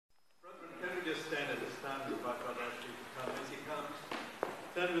now and invite Brother Ashley to come. As he comes,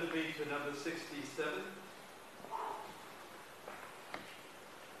 turn with me to number 67.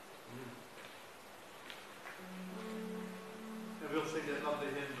 And we'll sing that lovely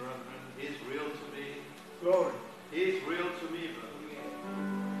hymn, brethren. He is real to me. Glory. He is real to me, brother.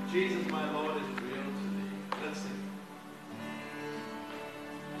 Jesus, my Lord, is real to me. Let's sing.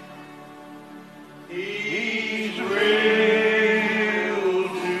 He's real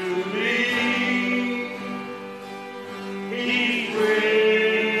to me. He's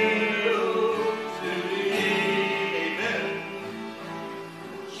real to me. Amen.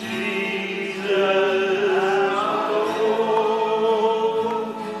 Jesus, our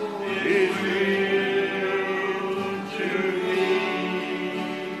Lord, is real to me.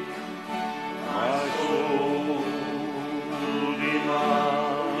 My soul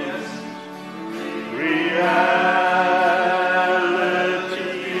demands. Yes. Reality,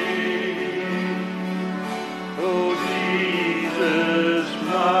 oh Jesus,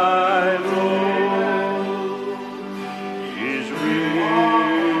 my Lord, is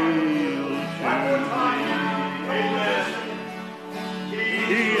real to me.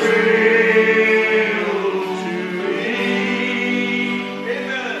 He's real to me.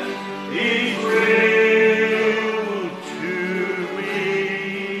 He's real to me.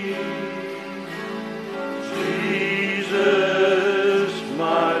 Jesus,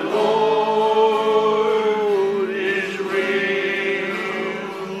 my Lord, is real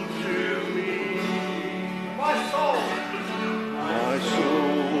to me. My soul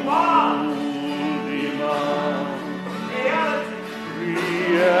demands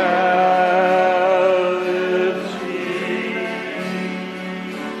reality.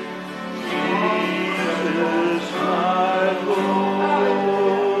 Jesus, my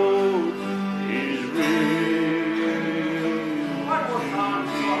Lord, is real. One more time.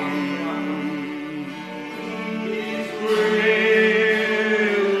 He's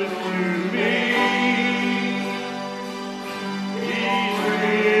real to me. He's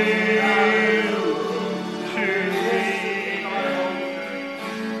real to me.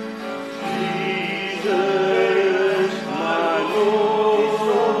 Jesus, my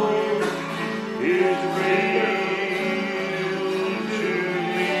Lord, is real to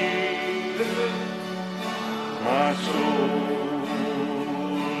me. My soul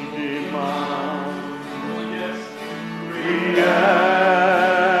demands reality.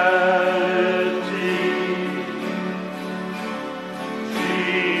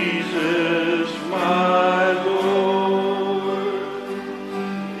 Jesus, my Lord,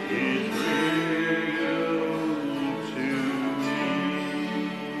 is real to me.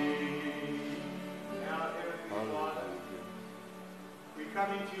 Now, Heavenly Father, we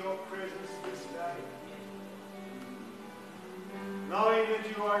come into your presence this day, knowing that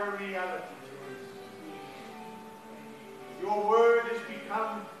you are a reality to us. Your word has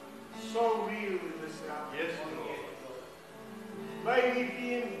become so real in this hour. Yes, Lord. May we be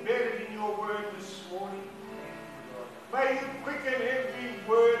embedded in your word this morning. May you quicken every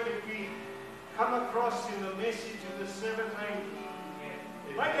word that we come across in the message of the seventh angel.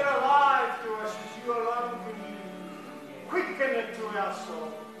 Make it alive to us as you alone can do. Quicken it to our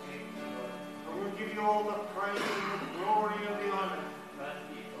soul. And we'll give you all the praise and the glory and the honor.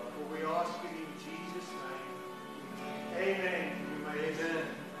 For we ask it in Jesus' name. Amen. You may Amen. Amen.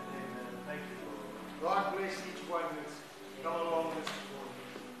 Thank you, Lord. God bless each one that's come along this morning.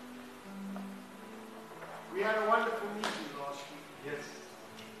 We had a wonderful meeting last week. Yes.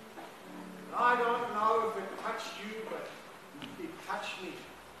 I don't know if it touched you, but it touched me.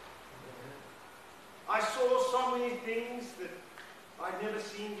 I saw so many things that I'd never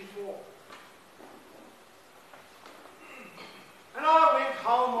seen before. And I went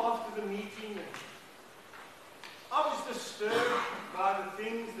home after the meeting and I was disturbed by the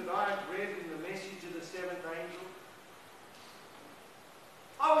things that I had read in the message of the seventh angel.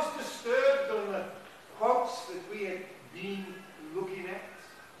 I was disturbed on the quotes that we had been looking at.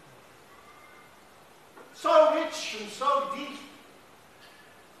 So rich and so deep.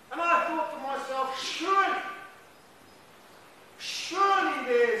 And I thought to myself, surely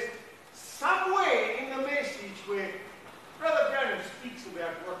there's somewhere in the message where Brother Branham speaks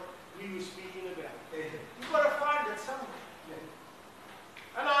about what we were speaking about. You've got to find it somewhere.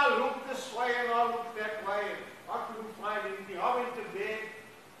 And I looked this way and I looked that way and I couldn't find anything. I went to bed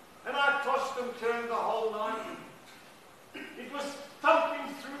and I tossed and turned the whole night. It was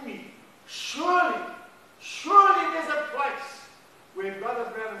thumping through me. Surely there's a place where Brother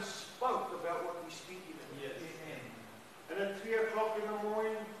Branham spoke about what we're speaking about. Yes. And at 3 o'clock in the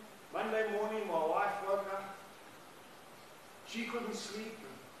morning, Monday morning, my wife woke up. She couldn't sleep.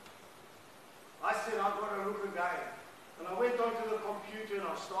 I said, I've got to book again. And I went onto the computer and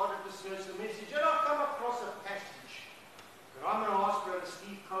I started to search the message. And I come across a passage that I'm going to ask Brother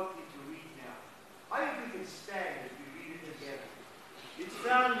Steve Coakley to read now. I think we can stand as we read it together. It's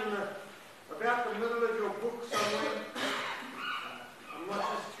found in about the middle of your book somewhere. I'm not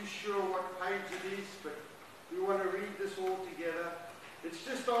just too sure what page it is, but we want to read this all together. It's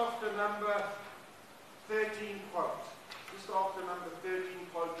just after number 13 quote. Just after number 13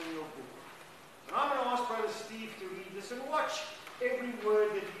 quote in your book. And I'm going to ask Brother Steve to read this and watch every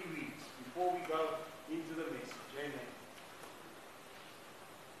word that he reads before we go into the message. Amen.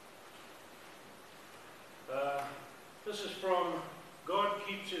 This is from God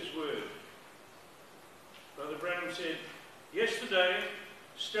Keeps His Word. Brother Branham said, yesterday,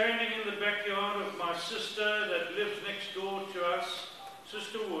 standing in the backyard of my sister that lives next door to us,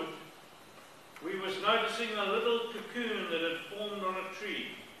 Sister Wood, we was noticing a little cocoon that had formed on a tree,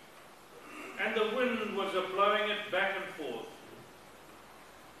 and the wind was a-blowing it back and forth.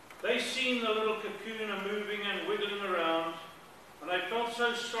 They seen the little cocoon a-moving and wiggling around, and they felt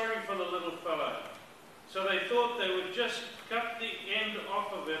so sorry for the little fellow. So they thought they would just cut the end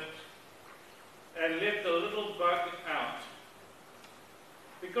off of it and let the little bug out.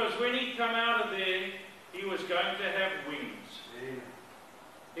 Because when he come out of there, he was going to have wings. Amen.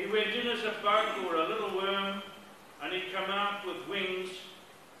 He went in as a bug or a little worm, and he come out with wings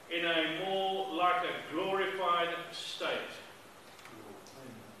in a more like a glorified state.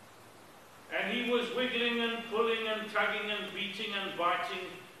 And he was wiggling and pulling and tugging and beating and biting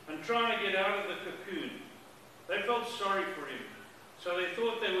and trying to get out of the cocoon. They felt sorry for him, so they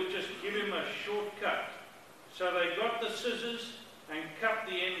thought they would just give him a short cut. So they got the scissors and cut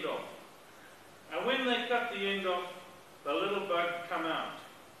the end off. And when they cut the end off, the little bug come out.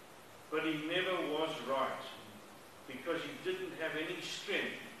 But he never was right, because he didn't have any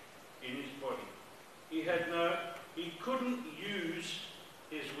strength in his body. He couldn't use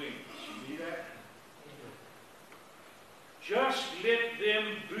his wings. See that? Just let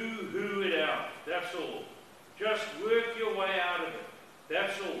them boo-hoo it out, that's all. Just work your way out of it,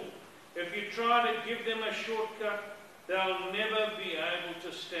 that's all. If you try to give them a shortcut, they'll never be able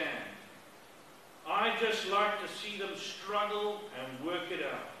to stand. I just like to see them struggle and work it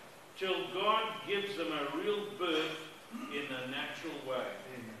out, till God gives them a real birth in the natural way.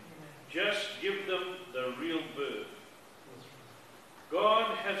 Just give them the real birth.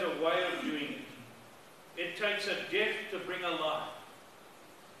 God has a way of doing it. It takes a death to bring a life.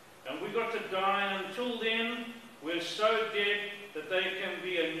 And we've got to die, and until then, we're so dead that there can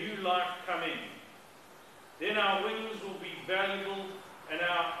be a new life coming. Then our wings will be valuable, and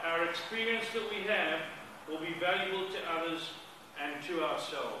our experience that we have will be valuable to others and to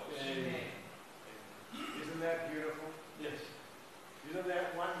ourselves. Amen. Isn't that beautiful? Yes. Isn't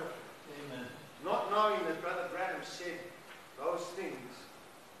that wonderful? Amen. Not knowing that Brother Branham said those things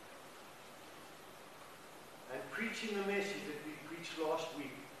and preaching the message that we preached last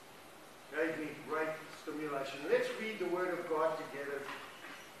week gave me great stimulation. Let's read the Word of God together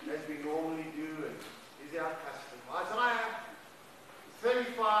as we normally do, and is our custom. Isaiah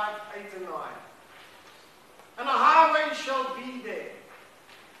 35, 8 and 9. And a highway shall be there,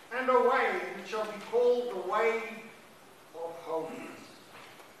 and a way which shall be called the way of holiness.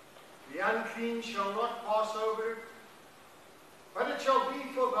 The unclean shall not pass over it, but it shall be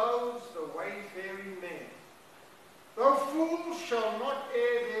for those the wayfaring men. Though fools shall not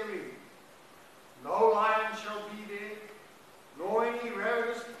err therein, no lion shall be there, nor any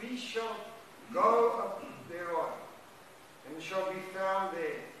ravenous beast shall go up thereon, and shall be found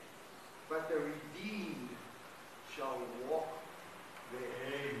there, but the redeemed shall walk there.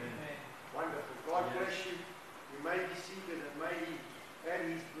 Amen. Wonderful. God bless you. You may be seated, and may He add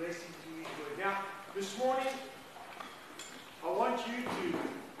His blessing to His word. Now, this morning, I want you to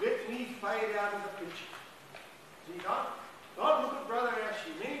let me fade out of the picture. See, don't look at Brother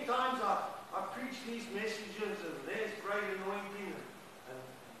Ashley. Many times I preach these messages, and there's great anointing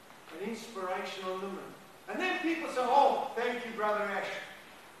and inspiration on them. And then people say, oh, thank you, Brother Ashley.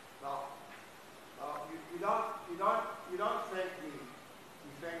 No, you don't thank me.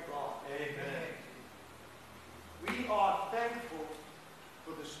 You thank God. Amen. We are thankful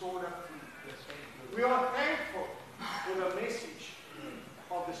for the stored up food. Yes, thank you. We are thankful for the message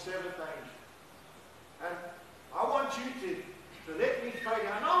of the seventh angel. And I want you to let me fade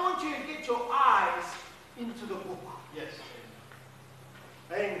out. And I want you to get your eyes into the book. Yes.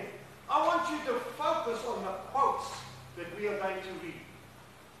 Amen. I want you to focus on the quotes that we are going to read.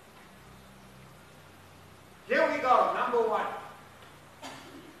 Here we go. Number 1.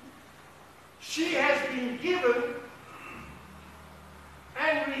 She has been given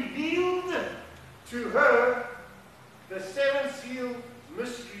and revealed to her the 7 seal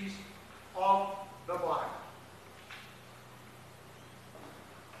mysteries of the Bible.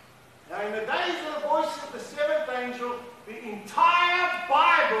 Now, in the days of the voice of the 7th angel, the entire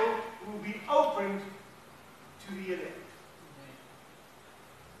Bible will be opened to the elect.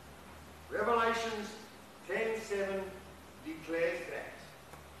 Revelations 10:7 declares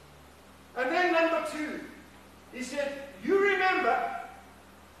that. And then number 2, he said, you remember,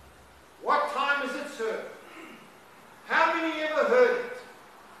 what time is it, sir? How many ever heard it?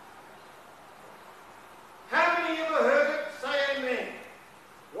 How many ever heard it? Say amen.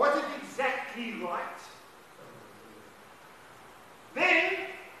 Was it exactly right? Then,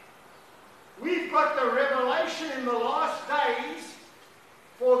 we've got the revelation in the last days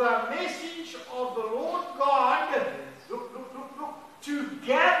for the message of the Lord God, to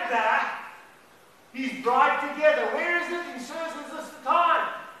gather his bride together. Where is it? He says, is this the time?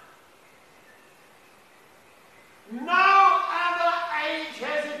 No other age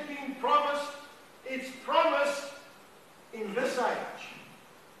has it been promised. It's promised in this age.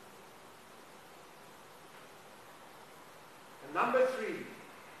 And number 3,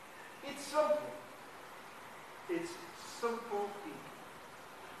 it's simple. It's simple people.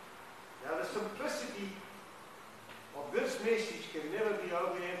 Now, the simplicity of this message can never be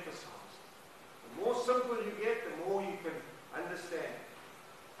overemphasized. The more simple you get, the more you can understand.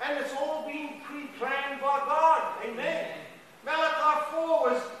 And it's all been pre-planned by God. Amen. Malachi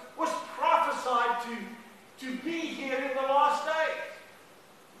 4 was prophesied to be here in the last days.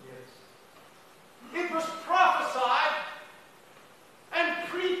 Yes. It was prophesied and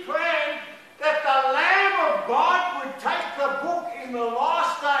pre-planned that the Lamb of God would take the book in the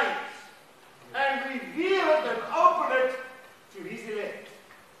last days and reveal it and open it to his elect.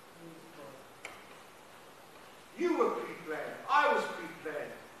 You were pre-planned. I was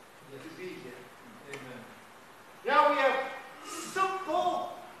pre-planned to be here. Amen. Now we have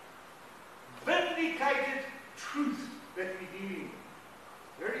simple, vindicated truth that we're dealing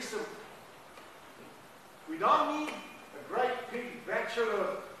with. Very simple. We don't need a great big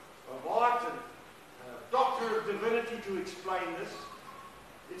bachelor of art and doctor of divinity to explain this.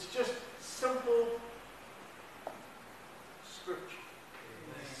 It's just simple scripture.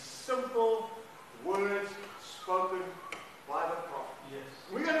 Simple words spoken by the prophet. Yes.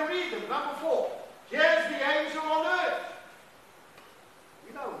 We're going to read them. Number 4. Here's the angel on earth.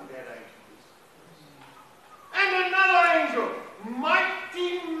 We know who that angel is. And another angel, mighty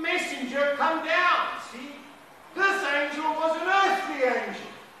messenger, come down. See? This angel was an earthly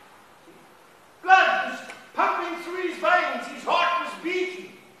angel. Blood was pumping through his veins. His heart was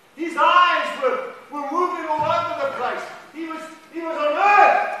beating. His eyes were moving all over the place. He was on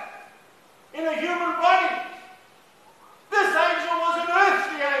earth in a human body. This angel was an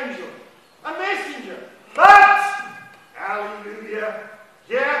earthly angel, a messenger. But, hallelujah,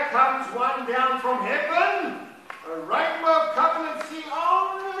 here comes one down from heaven, a rainbow of covenant. See,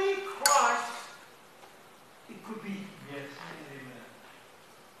 only Christ it could be. Yes. Amen.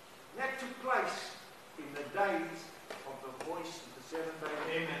 That took place in the days of the voice of the 7th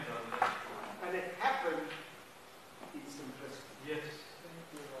angel. Amen. And it happened in simplicity. Yes.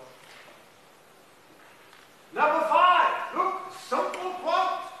 Number 5. Look, simple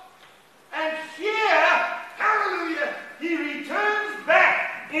quote. And here, hallelujah, he returns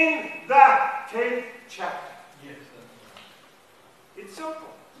back in the 10th chapter. Yes. It's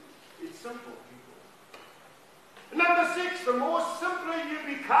simple. It's simple, people. Number 6. The more simpler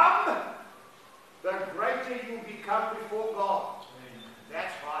you become, the greater you become before God. Amen.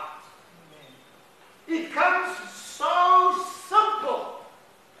 That's right. Amen. It comes so simple.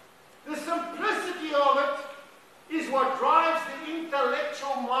 The simplicity of it is what drives the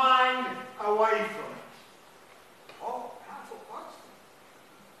intellectual mind away from it. Oh, powerful quotes.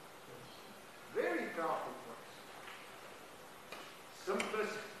 Very powerful quotes.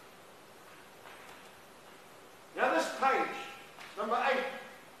 Simplicity. Now this page, number 8,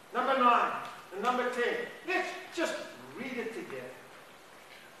 number 9, and number 10. Let's just read it together.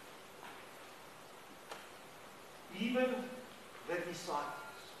 Even the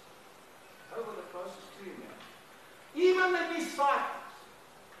disciples. Over the closest to you now. Even the disciples.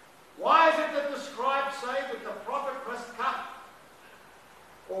 Why is it that the scribes say that the prophet must come?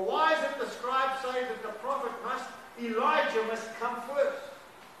 Or why is it the scribes say that the prophet Elijah must come first?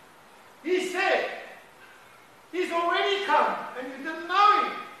 He said, he's already come, and you didn't know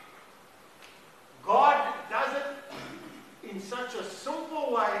him. God does it in such a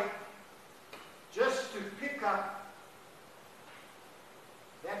simple way, just to pick up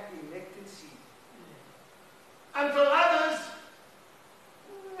that elected seed. Until others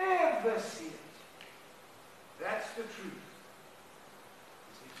never see it. the truth.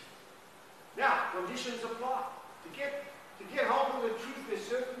 Now, conditions apply. To get hold of the truth, there's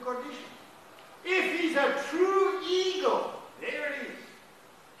certain conditions. If he's a true eagle, there it is,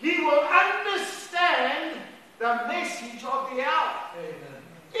 he will understand the message of the hour. Amen.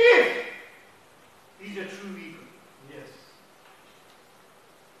 If he's a true eagle. Yes.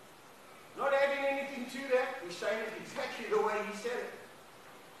 Not adding anything to that, we're saying it exactly the way he said it.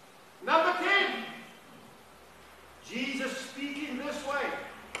 Number 10, Jesus speaking this way.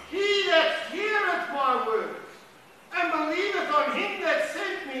 He that heareth my words and believeth on him that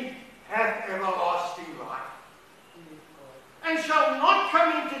sent me hath everlasting life, and shall not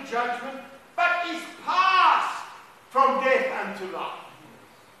come into judgment, but is passed from death unto life.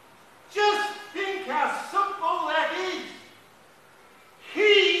 Just think how simple that is.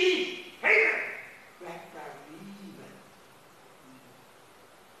 He heareth that believeth.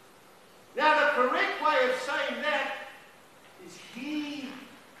 Now the correct way of saying that is he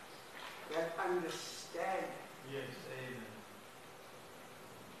that understandeth. Yes, amen.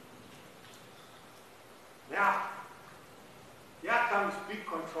 Now, here comes big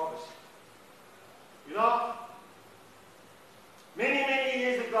controversy. You know, many, many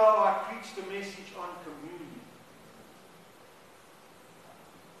years ago I preached a message on communion.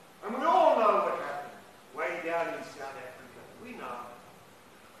 And we all know what happened way down in South Africa. We know.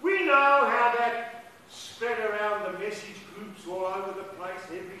 We know how that spread around the message groups all over the place.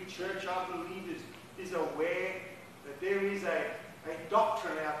 Every church, I believe, is aware that there is a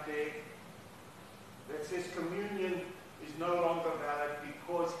doctrine out there that says communion is no longer valid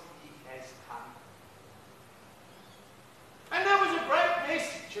because he has come. And that was a great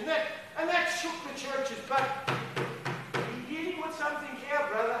message, and that shook the churches, but we're dealing with something here,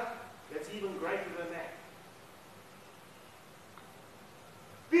 brother, that's even greater than that.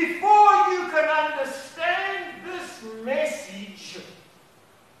 Before you can understand this message,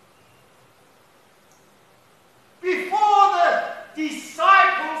 before the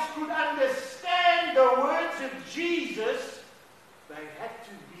disciples could understand the words of Jesus, they had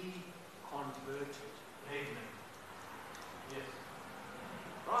to be converted. Amen. Yes.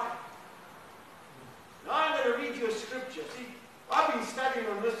 Right? Now I'm going to read you a scripture. See, I've been studying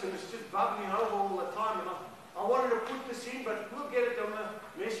on this and it's just bubbling over all the time, and I wanted to put this in, but we'll get it on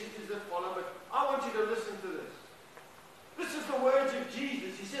the messages that follow. But I want you to listen to this. This is the words of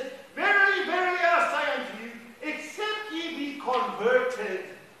Jesus. He said, "Verily, verily, I say unto you, except ye be converted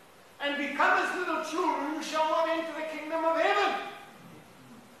and become as little children, you shall not enter the kingdom of heaven."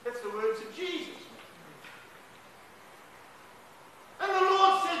 That's the words of Jesus. And the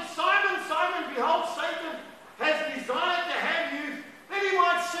Lord said, "Simon, Simon, behold, Satan has desired to have you, that he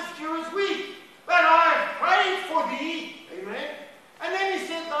might sift you as wheat. But I have prayed for thee." Amen. And then he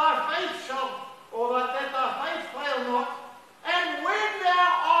said, "Thy faith shall, or that thy faith fail not. And when thou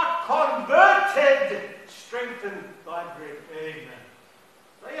art converted, strengthen thy brethren." Amen.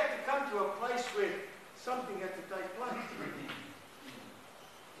 They had to come to a place where something had to take place.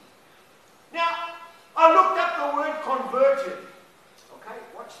 Now, I looked up the word converted. Okay,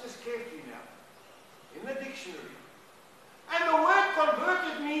 watch this carefully now. In the dictionary. And the word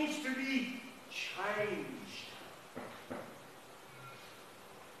converted means to be changed.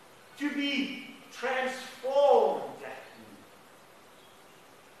 To be transformed.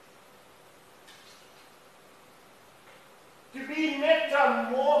 To be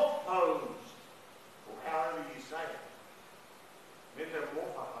metamorphosed. Or however you say it.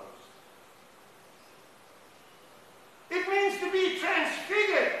 Metamorphosed. It means to be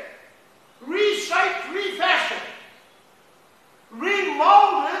transfigured, reshaped, refashioned,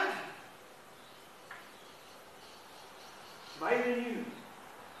 remolded, made anew.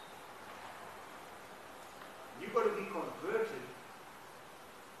 You've got to be converted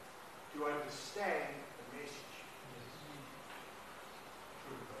to understand the message.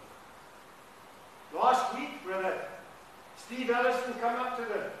 Last week, Brother Steve Allison come up to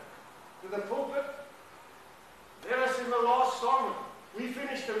the pulpit. Led us in the last song. We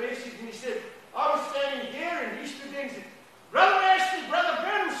finished the message and he said, I was standing here and he stood there and said, "Brother Ashley, Brother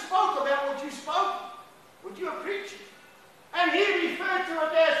Brennan spoke about what you spoke, what you were preaching." And he referred to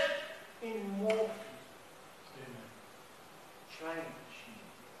it as immortal. Change.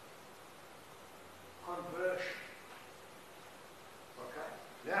 Conversion. Okay.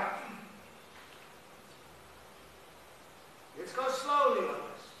 Now, let's go slowly on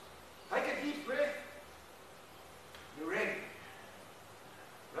this. Take a deep breath. You're ready.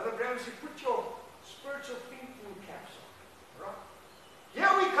 Brother Brown said, put your spiritual thinking caps on. Right?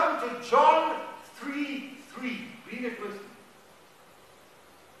 Here we come to John 3:3. Read it with me.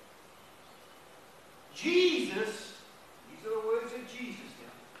 Jesus, these are the words of Jesus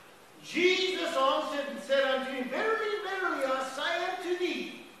now. Jesus answered and said unto him, Verily, verily, I say unto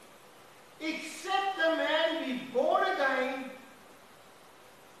thee, except a man be born again,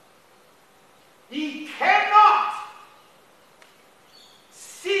 he cannot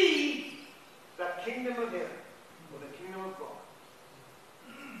see the kingdom of heaven or the kingdom of God.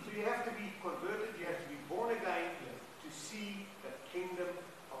 So you have to be converted, you have to be born again to see the kingdom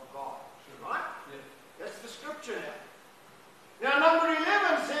of God. Right? Yeah. That's the scripture now. Now number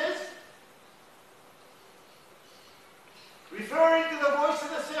 11 says, referring to the voice of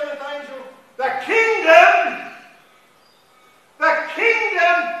the seventh angel, the kingdom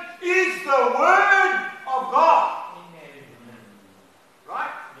is the word of God. Amen.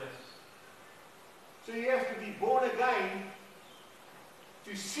 Right? Yes. So you have to be born again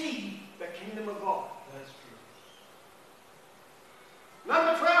to see the kingdom of God. That's true.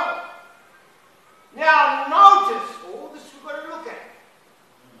 Number 12. Now notice, all this we've got to look at.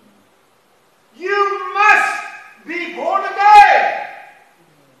 You must be born again.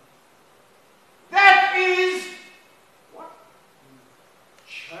 That is what?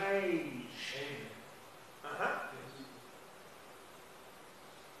 Change. Amen. Uh-huh.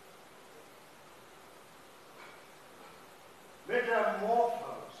 Yes.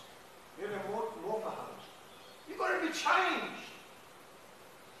 Metamorphose. Metamorphose. You've got to be changed.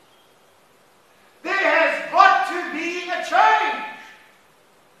 There has got to be a change.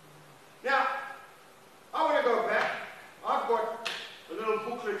 Now, I want to go back. I've got a little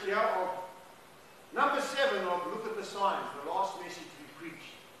booklet here of number 7 of Look at the Signs, the last message we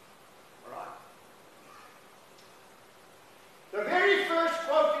preached. Alright. The very first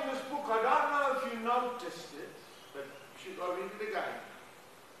quote in this book, I don't know if you noticed it, but you should go read it again.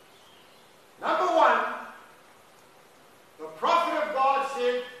 Number 1, the prophet of God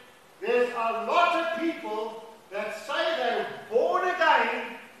said, there's a lot of people that say they're born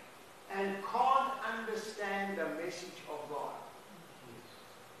again and can't understand the message of God.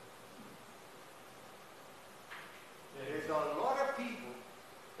 There's a lot of people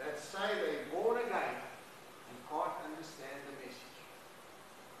that say they're born again and can't understand the message.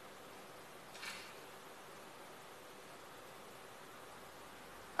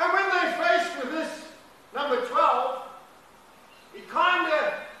 And when they're faced with this, number 12, it kind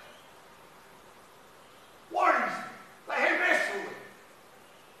of worries them. They wrestle with it.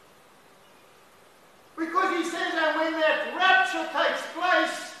 Because he says that when that rapture takes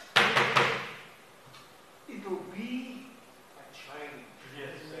place, it will be a change.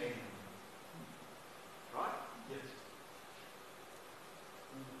 Yes. Amen. Right? Yes.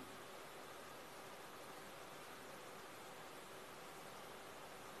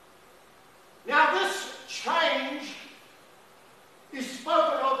 Now this change is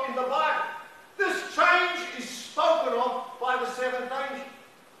spoken of in the Bible. This change is spoken of by the seventh angel.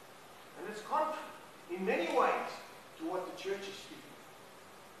 And it's contrary in many ways to what the church is speaking.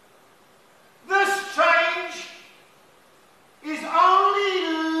 This change is only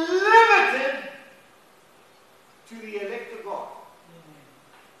limited to the elect of God.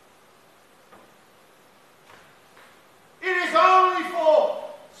 It is only for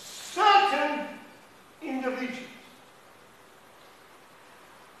certain individuals.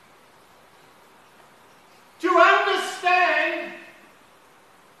 To understand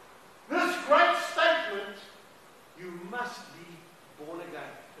this great statement, you must be born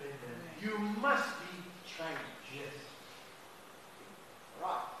again. Amen. You must be changed. Yes.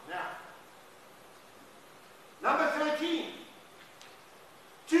 Right, now, number 13.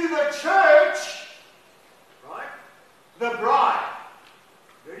 To the church, right, the bride,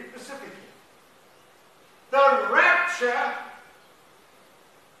 very specifically, the rapture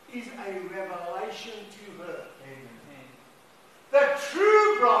is a revelation to her. Amen. The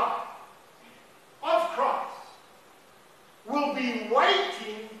true bride of Christ will be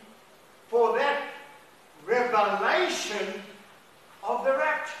waiting for that revelation of the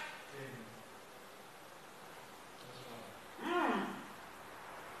rapture. Amen. That's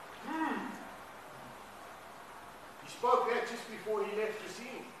right. He spoke that just before he left the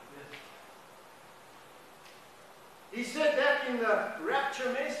scene. Yes. He said that in the rapture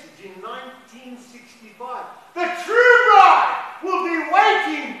message in 1965. The true bride will be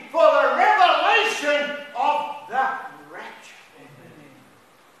waiting for the revelation of the rapture. Amen.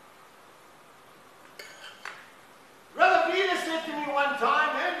 Brother Peter said to me one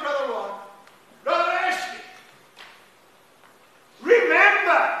time, and Brother Ron, Brother Ashley,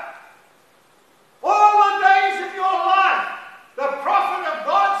 remember, all the days of your life, the prophet of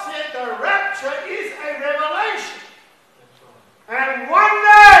God said the rapture is a revelation. That's right. And one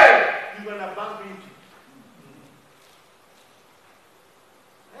day, you're going to bump into it.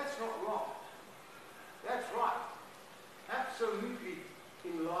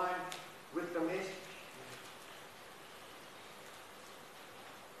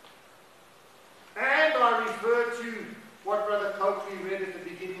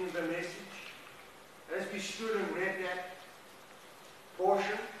 stood and read that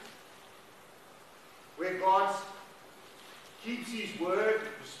portion where God keeps His word.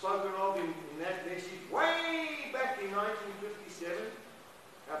 It was spoken of in that message way back in 1957.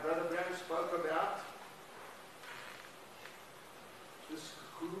 Our Brother Brown spoke about this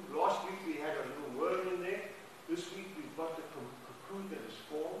cocoon. Last week we had a little worm in there. This week we've got the cocoon that is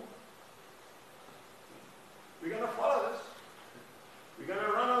formed. We're going to follow this. We're going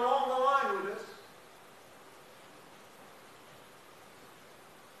to run along the line with this.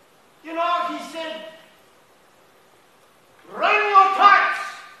 You know, he said, run your types,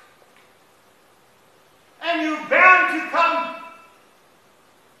 and you're bound to come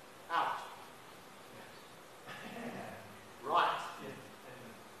out. Right.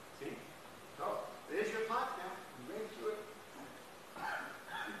 See? So, there's your type now. You went through it.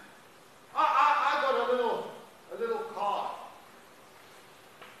 I got a little card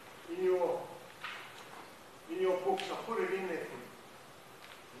in your books. I put it in there for you.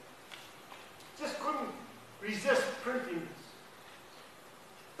 Just couldn't resist printing this.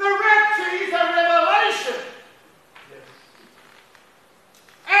 The rapture is a revelation. Yes.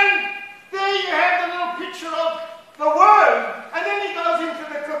 And there you have the little picture of the worm, and then he goes into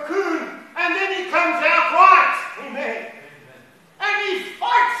the cocoon, and then he comes out right. Amen. Amen. And he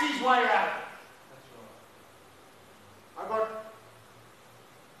fights his way out. That's right. I got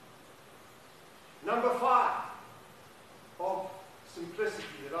number 5 of simplicity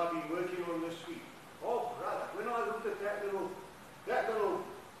that I've been working on this week. Oh, brother, when I looked at that little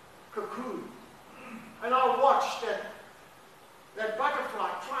cocoon, and I watched that butterfly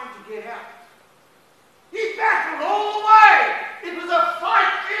trying to get out, he battled all the way. It was a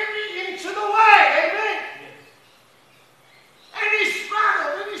fight every inch of the way. Amen. Yes. And he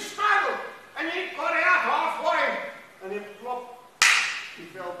struggled, and he got out halfway, and then plop, he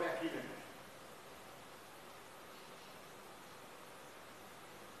fell back in again.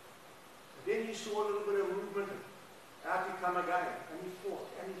 Then he saw a little bit of movement, out he come again, and he fought,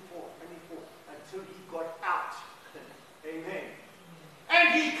 until he got out. Amen.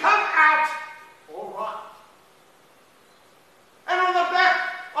 And he come out, all right. And on the back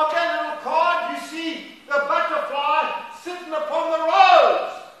of that little card, you see the butterfly sitting upon the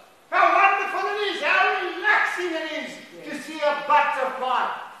rose. How wonderful it is, how relaxing it is to see a butterfly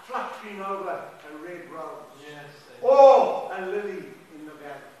fluttering over a red rose. Yes. Or a lily in the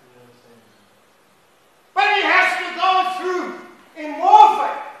valley. But he has to go through in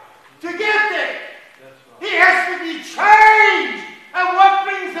warfare to get there. That's right. He has to be changed. And what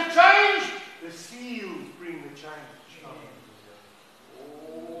brings the change? The seals bring the change.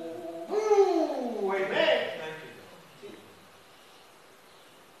 Oh, ooh, amen. Thank you.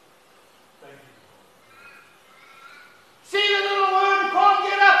 Thank you. See, the little worm can't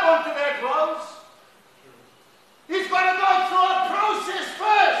get up onto that rose. He's got to go through a process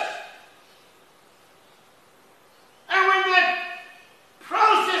first. And when that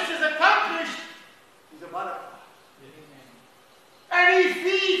process is accomplished, he's a butterfly. And he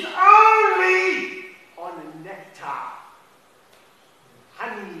feeds only on the nectar,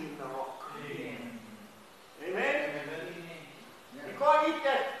 honey in the rock. Amen. Amen? Amen. You can't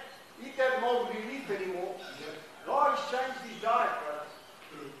eat that mulberry leaf anymore. God has changed his diet, brother.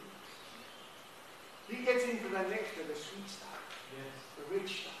 He gets into the nectar, the sweet stuff, Yes. the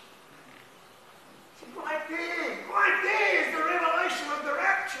rich stuff. See, right there is the revelation of the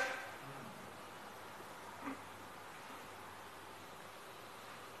rapture.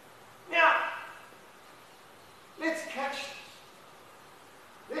 Now, let's catch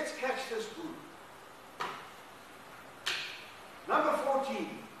this. Let's catch this group. Number 14.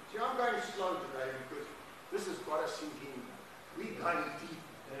 See, I'm going slow today because this has got us sink in. We're going deep.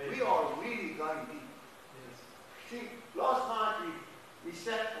 We are really going deep. Yes. See, last night we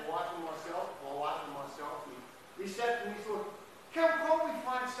sat, my wife and myself, we sat and we thought, can't we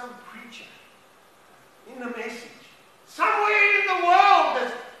find some preacher in the message? Somewhere in the world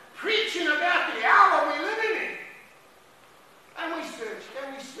that's preaching about the hour we're living in. And we searched.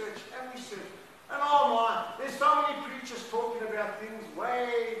 And oh my, there's so many preachers talking about things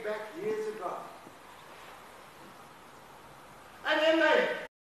way back years ago. And then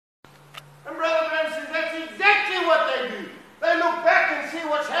and Brother Brown says that's exactly what they do. They look back and see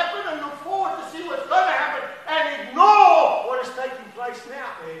what's happened and look forward to see what's going to happen and ignore what is taking place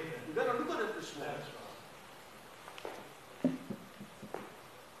now. Amen. You're going to look at it this morning. That's right.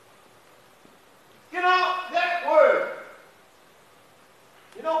 You know, that word,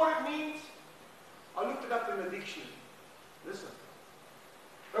 you know what it means? I looked it up in the dictionary. Listen.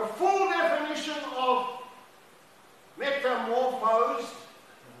 The full definition of metamorphosed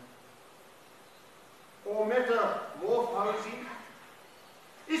or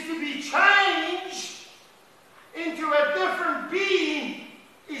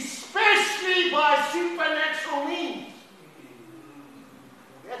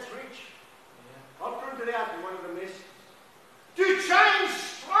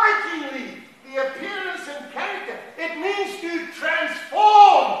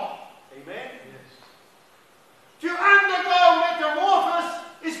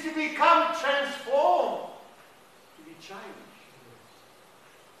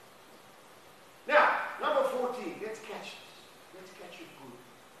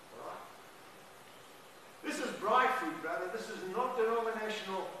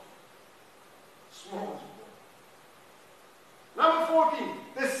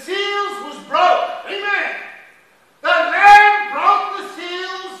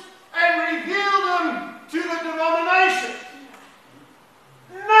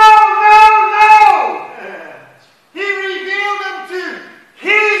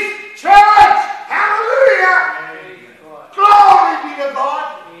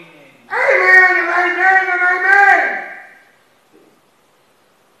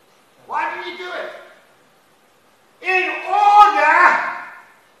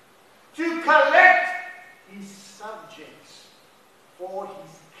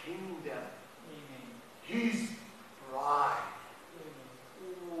kingdom. His bride.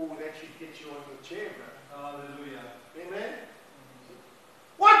 Ooh, that should get you on your chair, brother. Hallelujah. Amen?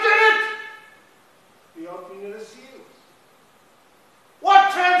 What did it? The opening of the seals.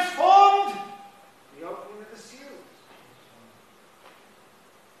 What transformed? The opening of the seals.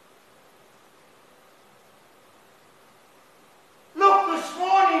 Look, this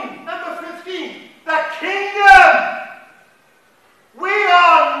morning, number 15, the kingdom. We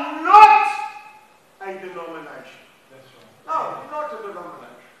are not a denomination. That's right. No, we're not a denomination.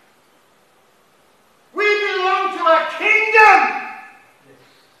 We belong to a kingdom. Yes.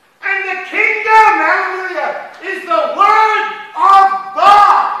 And the kingdom, hallelujah, is the word of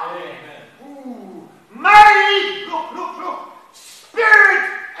God. Amen. Ooh, made, look, spirit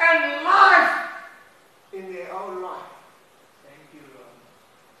and life in their own life. Thank you, Lord.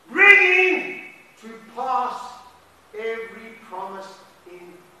 Bringing to pass every promise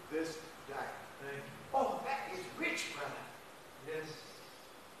in this day. Thank you. Oh, that is rich, brother. Yes.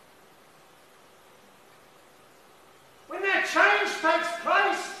 When that change takes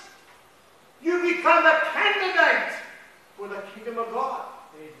place, you become a candidate for the kingdom of God.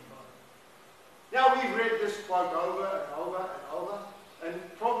 Amen. Now, we've read this quote over and over and over, and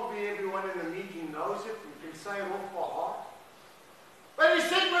probably everyone in the meeting knows it. We can say it off by heart. But he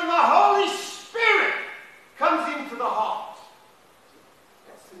said, when the Holy Spirit comes into the heart,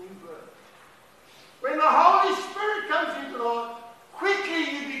 that's the new word. When the Holy Spirit comes into the heart, quickly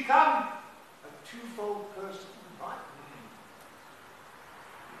you become a twofold person, right?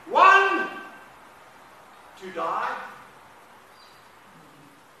 One, to die,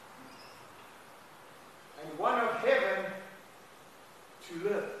 and one of heaven to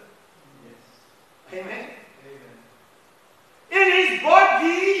live. Yes. Amen? Amen. In his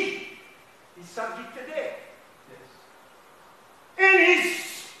body, he's subject to death. Yes. In his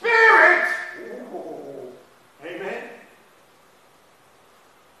spirit, ooh, amen,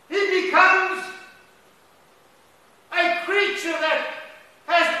 he becomes a creature that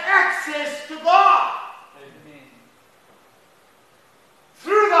has access to God Amen.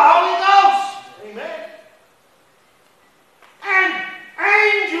 through the Holy Ghost. Amen. And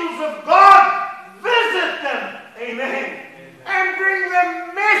angels of God visit them. Amen. And bring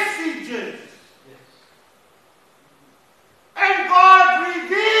them messages. Yes. And God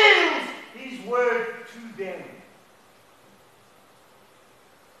reveals his word to them.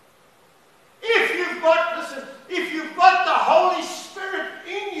 If you've got the Holy Spirit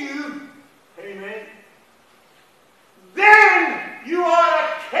in you, amen, then you are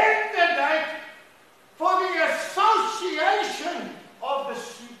a candidate for the association of the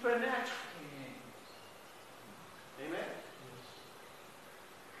supernatural. Amen.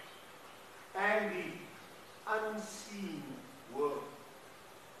 And the unseen world.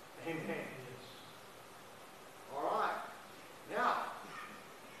 Amen. Yes. All right. Now,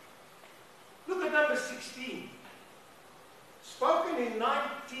 look at number 16. Spoken in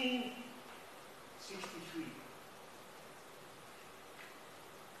 1963.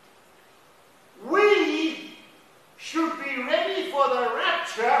 We should be ready for the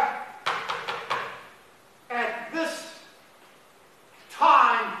rapture at this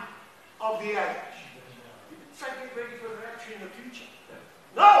time of the age. He didn't say get ready for the rapture in the future.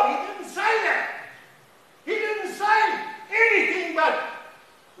 No, he didn't say that. He didn't say anything but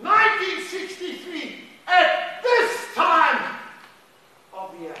 1963 at this time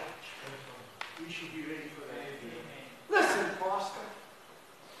of the age. We should be ready for that. Listen, Pastor,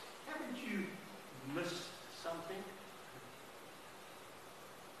 haven't you missed something?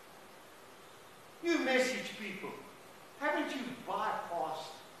 You message people, haven't you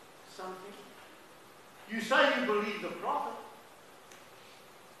bypassed something? You say you believe the prophet.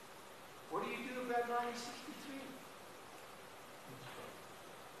 What do you do about 1963?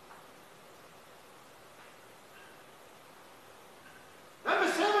 Number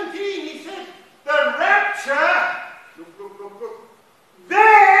 17, he said, the rapture, look,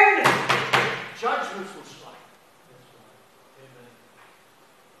 then judgments will strike. That's right. Amen.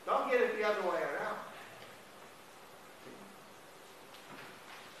 Don't get it the other way around.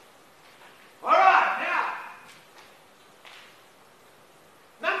 All right,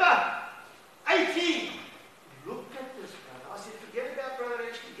 now, number 18. Look at this, brother. I said, forget about Brother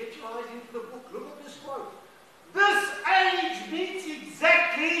Ashley. Get your eyes into the book. Look at this quote. This age means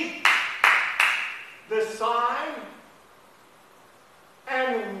exactly the sign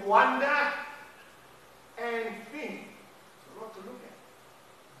and wonder and thing. It's a lot to look at.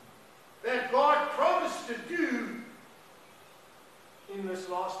 That God promised to do in this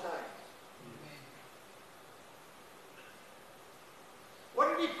last day.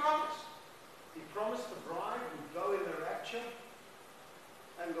 What did did he promise? He promised the bride would go in the rapture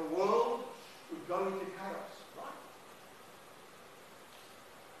and the world would go into chaos, right?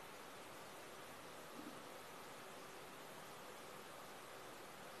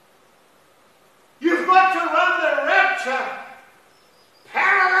 You've got to run the rapture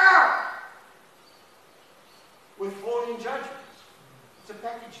parallel with falling judgments. It's a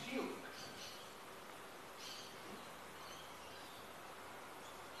package deal.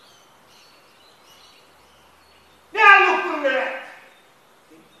 Now look where we're at.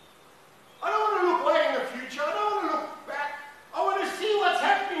 I don't want to look way in the future. I don't want to look back. I want to see what's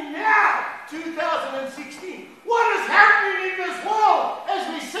happening now, 2016. What is happening in this world as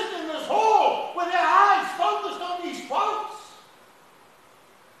we sit in this hall with our eyes focused on these quotes?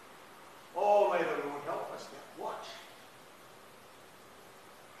 Oh, may the Lord help us now. Watch.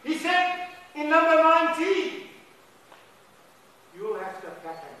 He said in number 19, you'll have to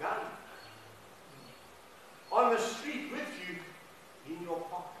pack a gun on the street with you in your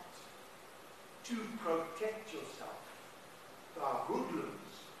pocket to protect yourself. The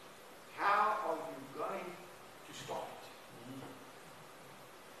hoodlums. How are you going to stop it?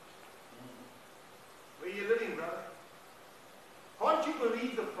 Where are you living, brother? Can't you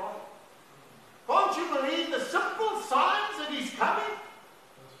believe the prophet? Can't you believe the simple signs that he's coming?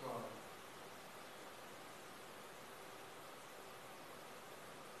 That's right.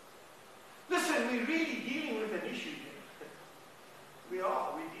 Listen, we're really dealing with an issue here. We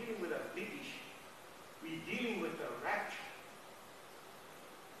are. We're dealing with a big issue. We're dealing with the rapture.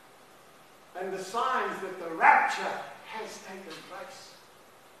 And the signs that the rapture has taken place.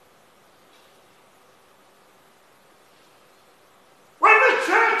 When the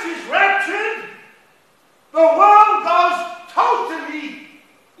church is raptured, the world goes totally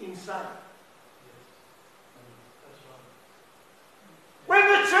insane. When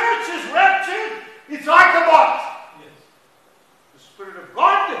the church is raptured, it's like a box. Yes. The Spirit of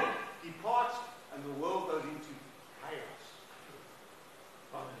God departs and the world goes into chaos.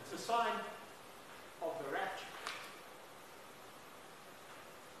 Well, it's a sign of the rapture.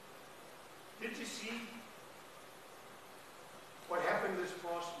 Did you see what happened this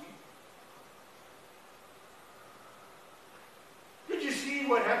past week? Did you see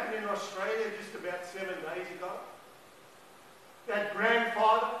what happened in Australia just about 7 days ago? That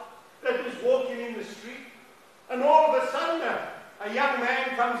grandfather that was walking in the street, and all of a sudden a young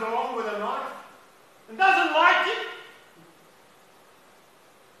man comes along with a knife and doesn't like it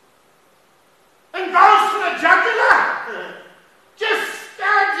and goes for the jugular. Just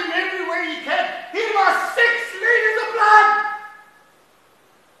stabs him everywhere he can. He lost 6 liters of blood.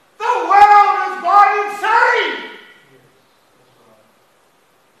 The world has gone insane.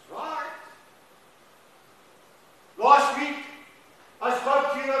 That's right. Last week, I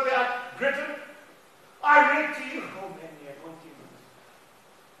spoke to you about Britain. I read to you. Oh man, yeah, 20 minutes.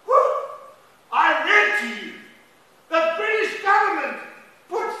 Woo! I read to you. The British government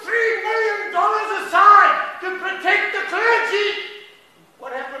put $3 million aside to protect the clergy.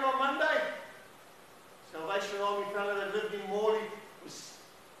 What happened on Monday? Salvation Army fellow that lived in Morley was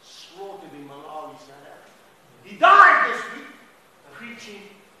slaughtered in Malawi, South Africa. He died this week preaching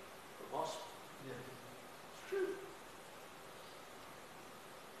the gospel. It's true.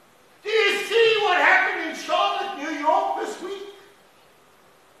 Do you see what happened in Charlotte, New York this week?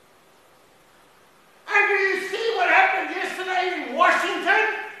 And do you see what happened yesterday in Washington?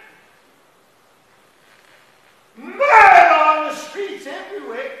 Murder on the streets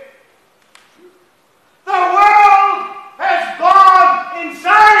everywhere. The world has gone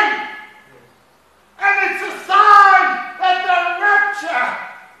insane. And it's a sign that the rapture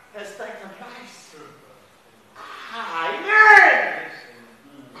has taken place. Amen.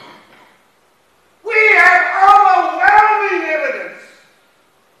 We have overwhelming evidence.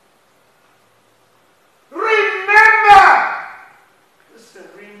 Remember, listen,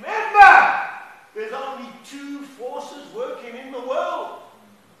 remember, there's only 2 forces working in the world.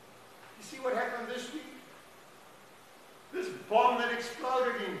 You see what happened this week? This bomb that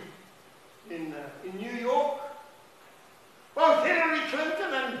exploded in New York. Both Hillary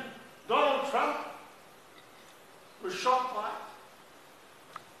Clinton and Donald Trump were shot by it.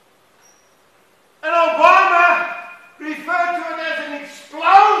 And Obama referred to it as an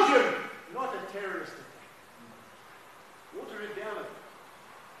explosion, not a terrorist attack. Water it down a bit.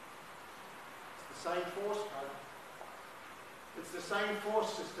 It's the same force, brother. It's the same force,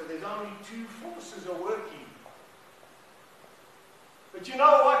 sister. There's only 2 forces are working. But you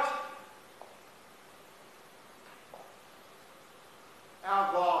know what?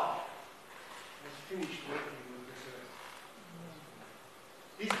 Our God has finished working with this earth.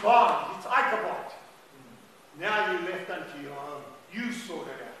 He's gone. It's Ichabod. Now you're left unto your own. You sort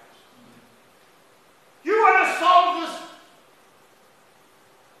it out. You want to solve this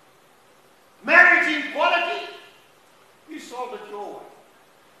marriage inequality? You solve it your way.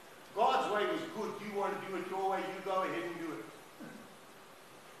 God's way was good. You want to do it your way, you go ahead and do it.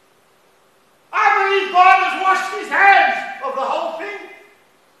 I believe God has washed his hands of the whole thing.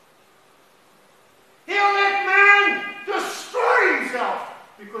 He'll let man destroy himself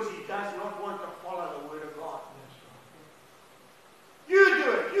because he does not want to follow the word of God. You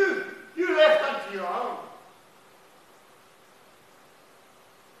do it. You left unto your own.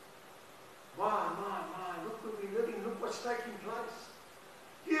 My, look where we're living. Look what's taking place.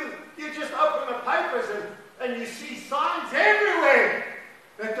 You just open the papers and you see signs everywhere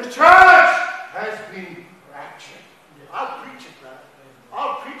that the church has been raptured. I'll preach it, man.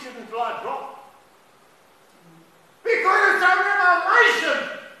 I'll preach it until I drop. Because it's a revelation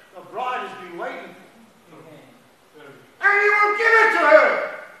the bride has been waiting for. And he will give it to her.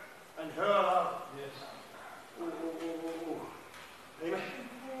 And her alone. Yes. Amen.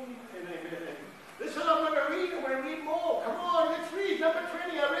 Amen. Listen, I'm going to read. I'm going to read more. Come on, let's read. Number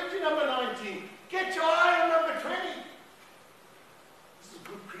 20. I read you number 19. Get your eye on number 20. This is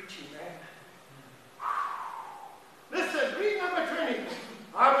good preaching, man. Listen, read number 20.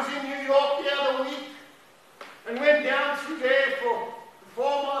 I was in New York the other week and went down through there for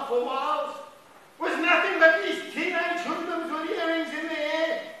 4 miles. Was nothing but these teenage hoodlums with earrings in their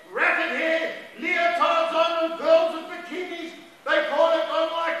hair, ratted hair, leotards on, and girls with bikinis. They call it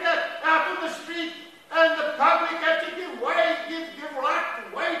on like that out in the street, and the public had to give right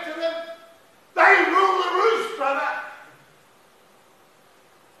way to them. They rule the roost, brother.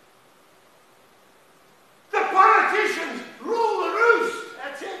 The politicians rule the roost.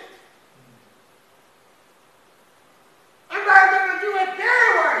 That's it. And they're going to do it their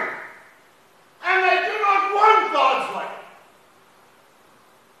way. And they do not want God's way.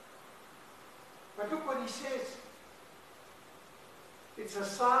 But look what he says. It's a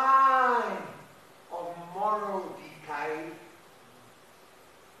sign of moral decay.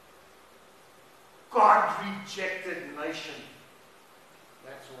 God-rejected nation.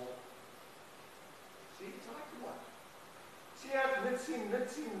 That's all. See, it's like what? See how it knits in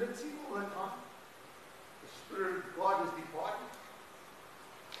all the time? The Spirit of God is departed.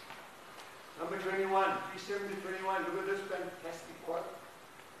 Number 21, 37 to 21. Look at this fantastic quote.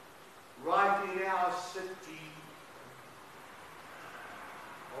 Right in our city.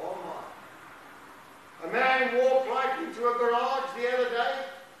 Oh my. A man walked right into a garage the other day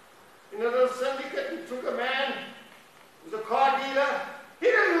in a little syndicate and took a man who was a car dealer. He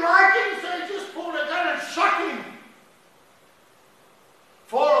didn't like him, so he just pulled a gun and shot him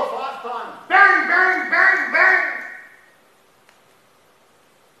 4 or 5 times. Bang, bang, bang, bang.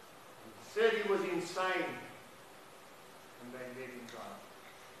 He said he was insane, and they let him go.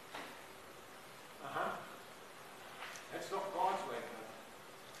 That's not God's way, brother.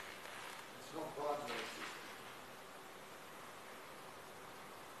 That's not God's way, sister.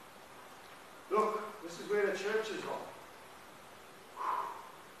 Look, this is where the churches are.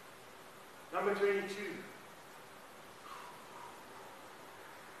 Number 22.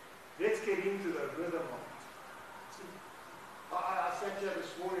 Let's get into the rhythm of it. See, I sat here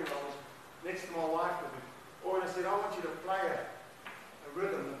this morning, I was next to my wife, and I said, I want you to play a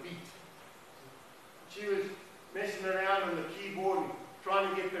rhythm, a beat. She was messing around on the keyboard and trying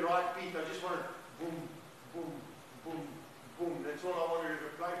to get the right beat. I just wanted boom, boom, boom, boom. That's all I wanted her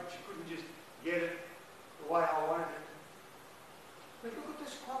to play, but she couldn't just get it the way I wanted it. But look at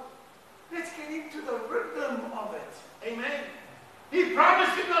this quote. Let's get into the rhythm of it. Amen. He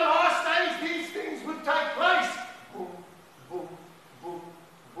promised in the last days these things would take place. Boom, boom, boom,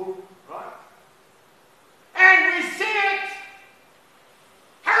 boom. Right? And we see it.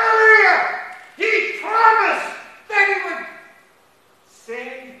 Hallelujah! He promised that he would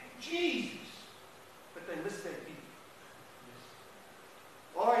send Jesus. But they missed that beat.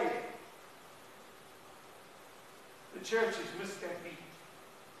 Oh yeah. The church has missed that beat.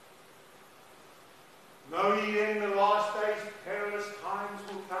 Know ye in the last days perilous times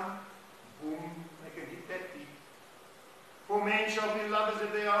will come. Boom, they can hit that beat. For men shall be lovers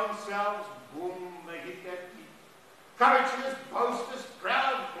of their own selves. Boom, they hit that beat. Covetous, boasters,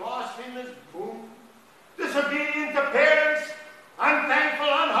 proud, blasphemers. Boom. Disobedient to parents, unthankful,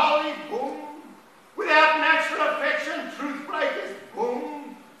 unholy. Boom. Without natural affection, truth breakers.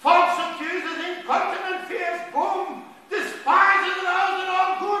 Boom. False accusers, incontinent fears. Boom. Despisers of those that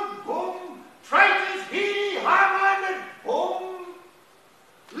are good. Boom. Traitors, heedy, high-minded, boom.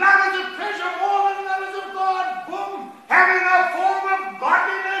 Lovers of pleasure more than lovers of God, boom. Having a form of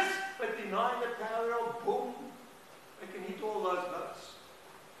godliness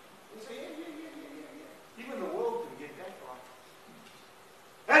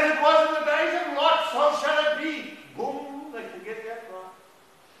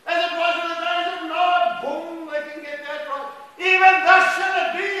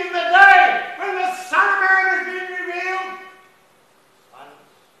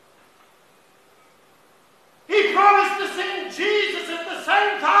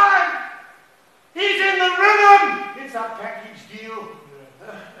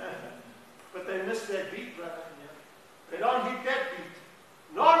that beat, brother. They don't hit that beat.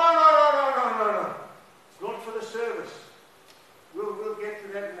 No, no, no, no, no, no, no, no. It's not for the service. We'll get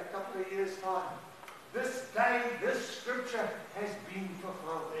to that in a couple of years' time. This day, this scripture has been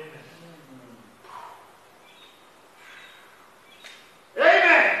fulfilled.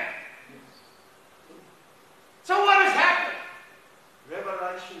 Amen. So what has happened?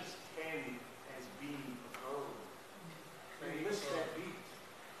 Revelations 10 has been fulfilled. They missed that beat.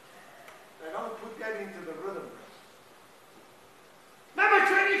 They don't put that into the rhythm. Number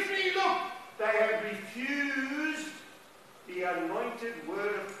 23, look. They have refused the anointed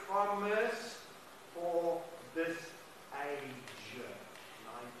word of promise for this age.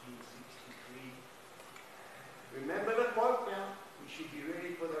 1963. Remember the quote now. We should be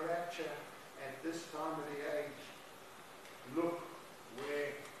ready for the rapture at this time of the age. Look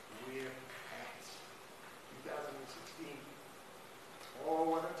where we're at. 2016. Oh,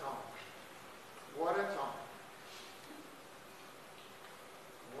 what a time. What a time.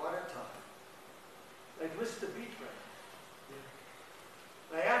 What a time. They've missed the beat, right?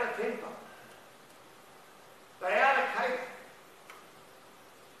 They're out of tempo. They're out of cadence.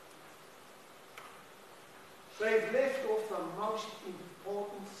 They've left off the most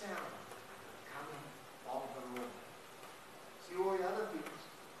important sound, coming of the Lord. See all the other things,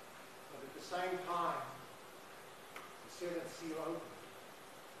 but at the same time, the seventh seal opened.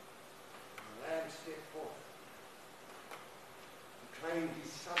 And the Lamb stepped forth. He claimed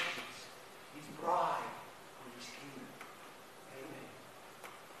his subjects, his bride, for his kingdom. Amen.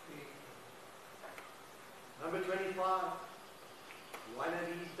 Number 25. One of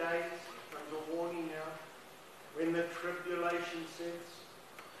these days, comes a warning now. When the tribulation sets,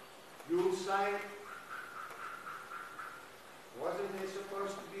 you'll say, wasn't there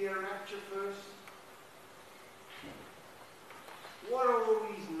supposed to be a rapture first? What are all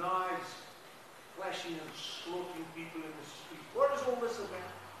these knives flashing and slaughtering people in the street? What is all this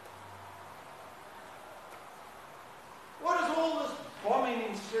about? What is all this bombing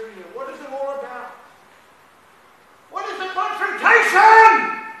in Syria? What is it all about? What is the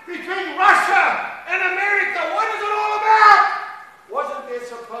confrontation between Russia and America? What is it all about? Wasn't there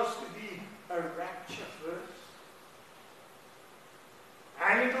supposed to be a rapture first?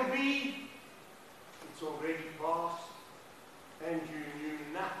 And it'll be, it's already past, and you knew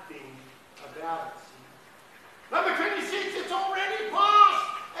nothing about it. See? Number 26, it's already past,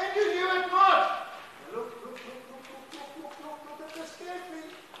 and you knew it not. Now look at this carefully.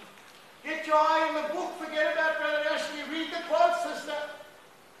 Get your eye in the book, forget about Brother Ashley, read the quote, sister.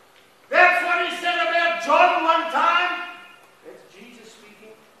 That's what he said about John one time. That's Jesus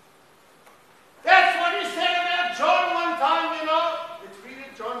speaking. That's what he said about John one time, you know. Let's read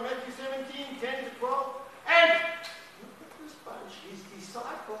it, John, Matthew 17, 10 to 12. And look at this bunch, his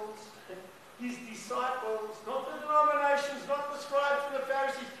disciples, not the denominations, not the scribes and the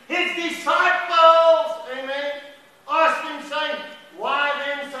Pharisees, his disciples, amen, asked him, saying, why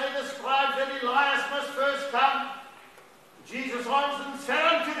then say the scribes that Elias must first come? Jesus answered and said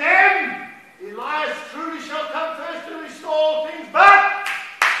unto them, Elias truly shall come first to restore all things, but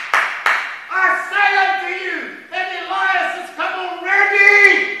I say unto you that Elias has come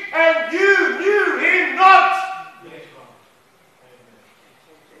already, and you knew him not. Yes, Lord.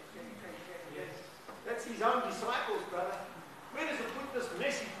 Yes. That's his own disciples, brother. Where does it put this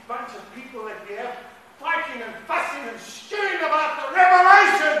messy bunch of people that we have fighting and fussing and stewing about the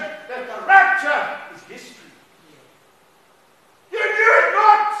revelation that the rapture is history? You knew it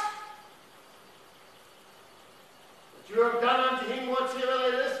not! But you have done unto him whatsoever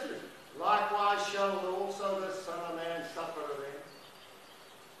they listed. Likewise shall also the Son of Man suffer of them.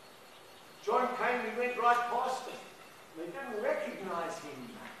 John came, he went right past them. They didn't recognize him.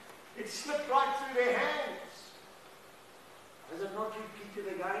 It slipped right through their hands. Has it not repeated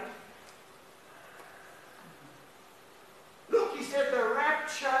again? Look, he said the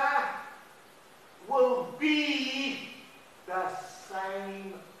rapture will be the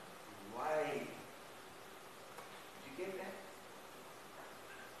same way. Did you get that?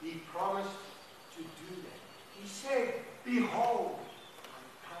 He promised to do that. He said, behold, I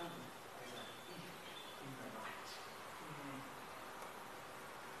come as a thief in the night.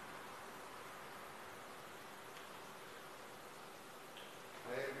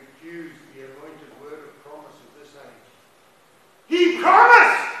 They have refused the anointed word of promise of this age. He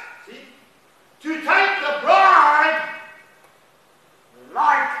promised, see, to take the bride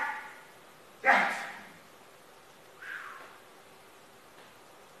like that.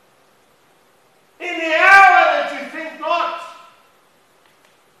 In the hour that you think not.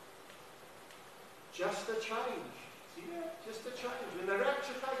 Just a change. See, Yeah, just a change. When the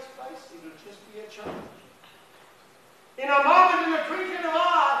rapture takes place, it'll just be a change. In a moment, in a twinkling of an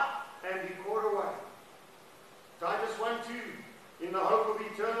eye, and be caught away. Titus 1:2, in the hope of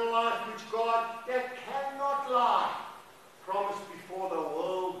eternal life, which God, that cannot lie, promised before the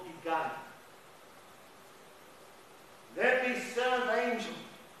world began. Then the seventh angel,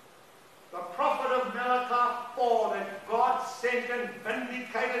 the prophet of Malachi 4, that God sent and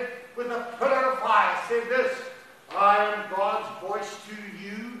vindicated with a pillar of fire, said this, I am God's voice to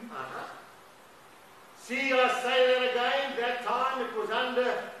you. See, I say that again, that time it was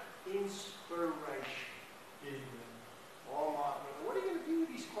under inspiration. Oh my God, what are you going to do with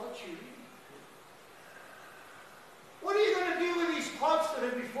these quotes you read? What are you going to do with these quotes that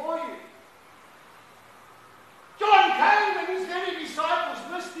are before you? John came and his very disciples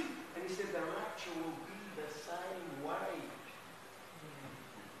missed him. And he said the rapture will be the same way.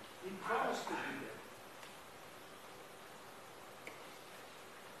 He promised to do that.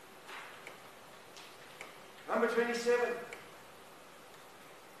 Number 27.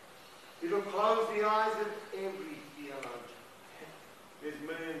 It'll close the eyes of every theologian. There's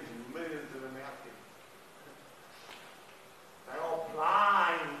millions and millions of them out there. They are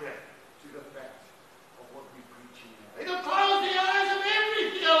blind to the fact of what we're preaching now. It'll close the eyes of every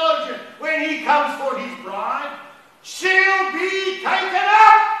theologian. When he comes for his bride, she'll be taken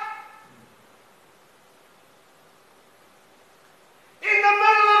up. In the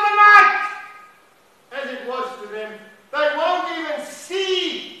middle of the night, as it was to them, they won't even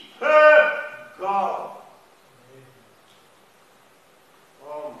see her go.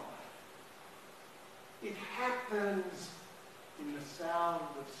 Oh my. It happens in the sound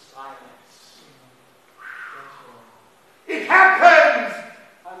of silence. It happens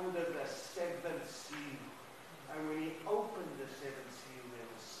under the seventh seal. And when he opened the seventh seal, there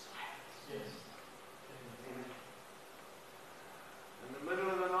was silence. Yes. In the middle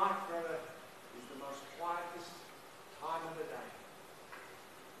of the night, brother, is the most quietest time of the day.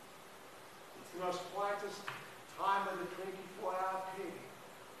 It's the most quietest time of the 24-hour period.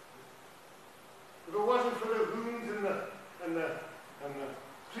 If it wasn't for the hoons and the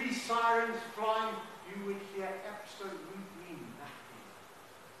police sirens flying, you would hear absolutely nothing.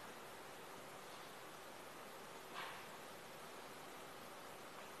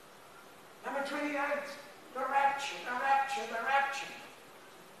 Number 28, the rapture, the rapture, the rapture.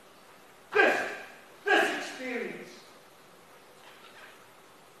 This experience,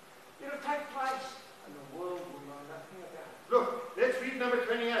 it'll take place and the world will know nothing about it. Look, let's read number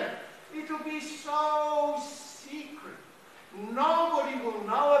 28. It'll be so secret. Nobody will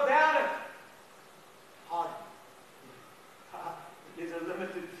know about it. Hardly. There's a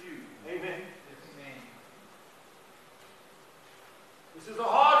limited few. Amen. Amen. This is a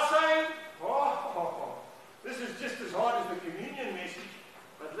hard saying. Oh, this is just as hard as the communion message.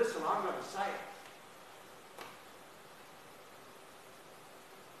 But listen, I'm going to say it.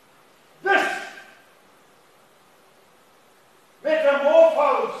 This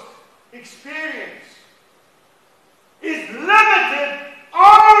metamorphosed experience is limited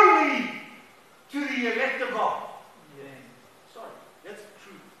only to the elect of God. Yeah. Sorry, that's the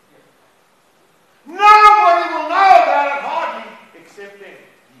truth. Yeah. Nobody will know about it hardly except them.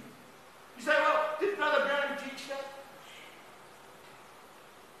 You say, well, did Brother Branham teach that?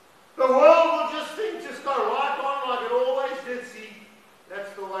 The world will just think, just go right on like it always did. See,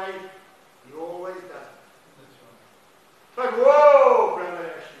 that's the way he always does it. That's right. But whoa, Brother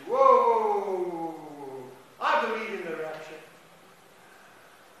Ashley, whoa. I believe in the rapture.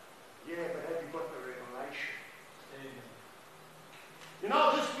 Yeah, but have you got the revelation? Amen. You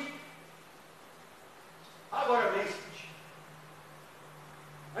know, this week, I got a message.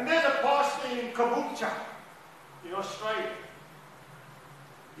 And there's a pastor in Caboolture, in Australia.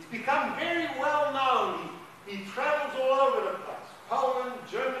 He's become very well known. He travels all over the place. Poland,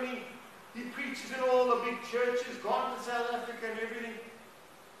 Germany. He preaches in all the big churches, gone to South Africa and everything.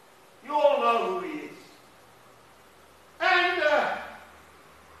 You all know who he is. And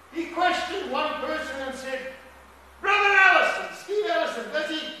he questioned one person and said, Brother Allison, Steve Allison,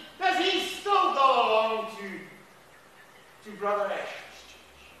 does he still go along to Brother Ashley's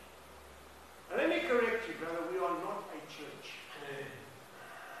church? And let me correct you, brother, we are not a church.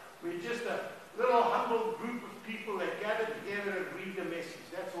 We're just a little humble group of people that gather together and read the message.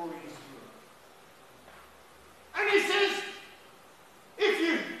 That's all it is to us. And he says, if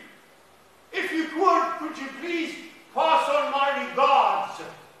you could you please pass on my regards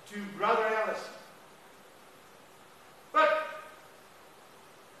to Brother Allison? But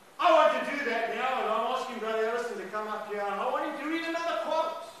I want to do that now, and I'm asking Brother Allison to come up here, and I want him to read another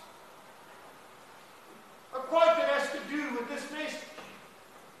quote. A quote that has to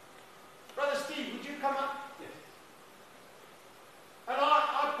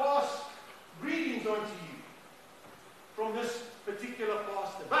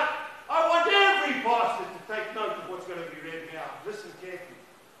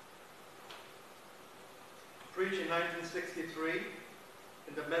preach in 1963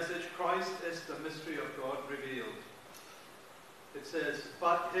 in the message, Christ is the mystery of God revealed. It says,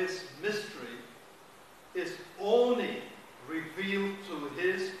 but his mystery is only revealed to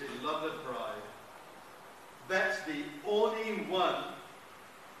his beloved bride. That's the only one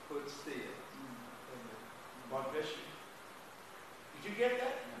who could see it. God bless you. Did you get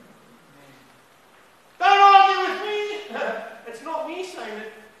that? Don't argue with me. It's not me saying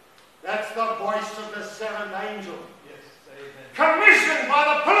it. That's the voice of the seventh angel. Yes, amen. Commissioned by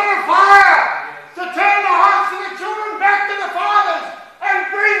the pillar of fire to turn the hearts of the children back to the fathers and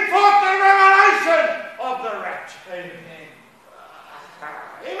bring forth the revelation of the rapture. Amen.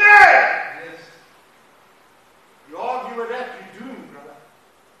 Amen. Yes. You argue with that, you're doomed, brother.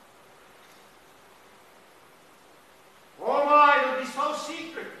 Oh my, it'll be so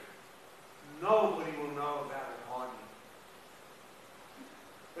secret. Nobody will know about it, hardly.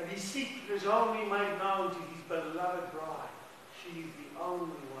 But his secret is only made known to his beloved bride. She's the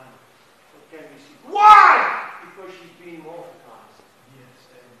only one that can be secret. Why? Because she's been mortified. Yes,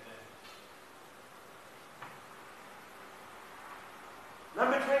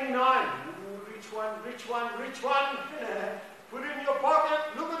 amen. Number 29. Ooh, rich one, rich one, rich one. Put it in your pocket,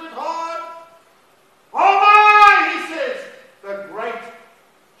 look at it hard. Oh my, he says, the great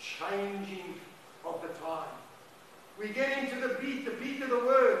changing of the time. We get into the beat of the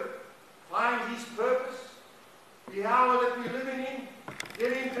word, find his purpose, the hour that we're living in,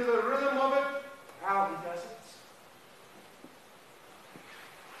 get into the rhythm of it, how he does it.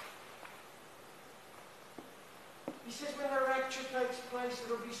 He says when the rapture takes place,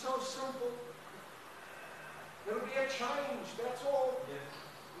 it'll be so simple. There'll be a change, that's all. Yes.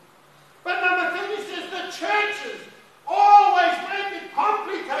 But number 10, he says the churches always make it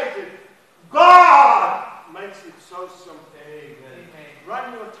complicated. God makes it so simple. Amen.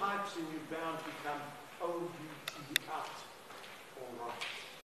 Run your types and you're bound to become OUT out. All right.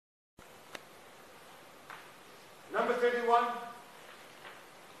 Number 31.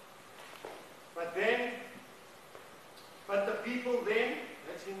 But the people then,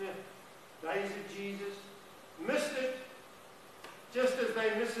 that's in the days of Jesus, missed it just as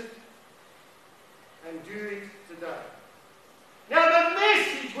they miss it and do it today. Now the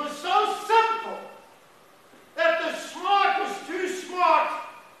message was so simple that the smart was too smart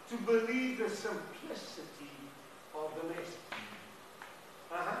to believe the simplicity of the message.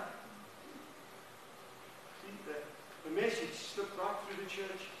 See, the message slipped right through the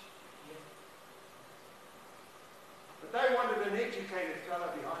churches. But they wanted an educated fellow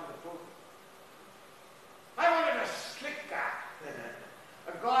behind the pulpit. They wanted a slick guy. A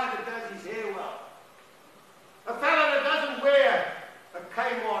guy that does his hair well. A fellow that doesn't wear a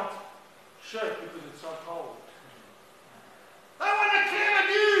Kmart shirt because it's so cold. They want a clever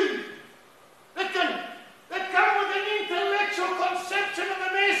dude that come with an intellectual conception of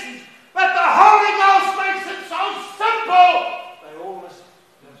the message. But the Holy Ghost makes it so simple, they all miss it.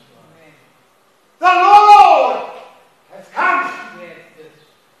 That's right. The Lord has come.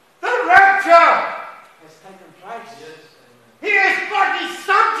 The rapture has taken place. Yes, amen. He has got his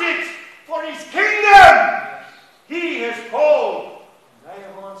subjects for his kingdom. Yes. He has called. They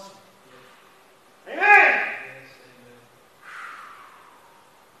have answered. Amen.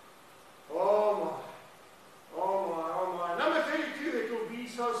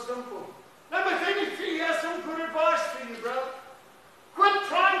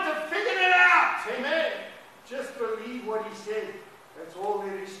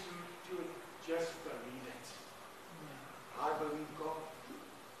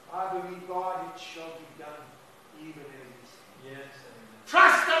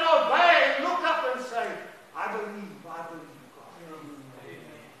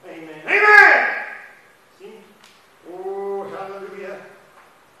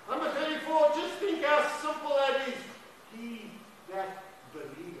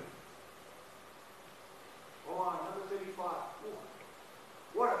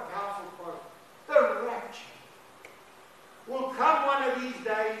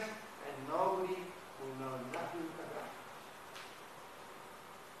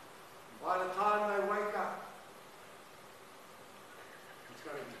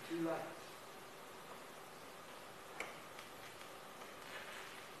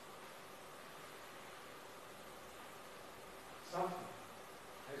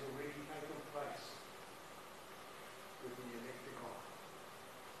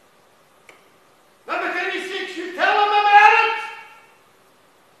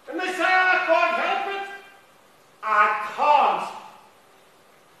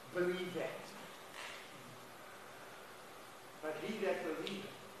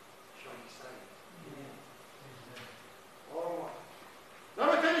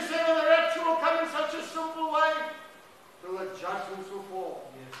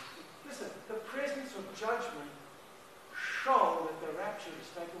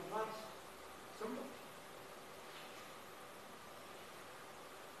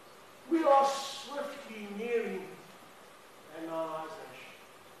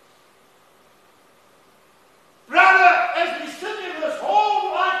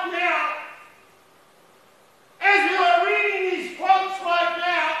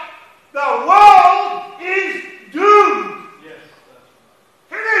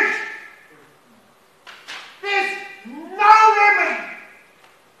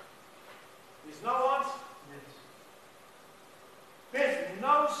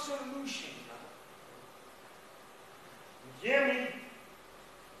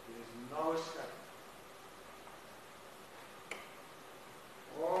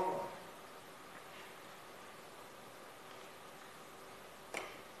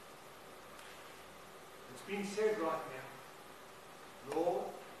 been said right now. Lord,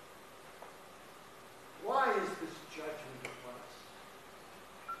 why is this judgment upon us?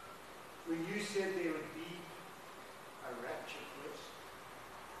 When you said there would be a rapture first.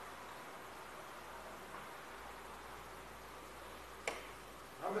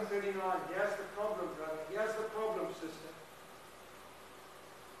 Number 39, here's the problem, brother. Here's the problem, sister.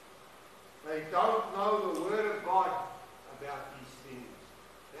 They don't know the Word of God about these things.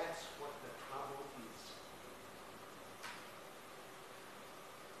 That's what the trouble is.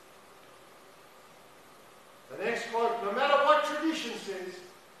 The next quote, no matter what tradition says,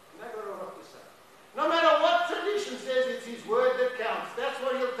 and I got a lot to say. No matter what tradition says, it's His Word that counts. That's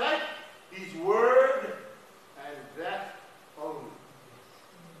what He'll take. His Word and that only.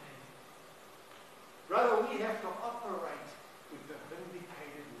 Brother, we have to operate with the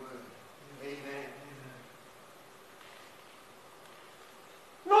vindicated Word. Amen.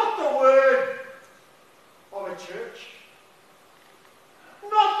 Not the word of a church.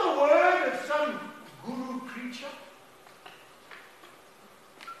 Not the word of some guru preacher.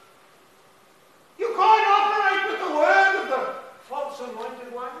 You can't operate with the word of the false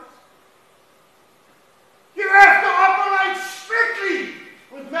anointed ones. You have to operate strictly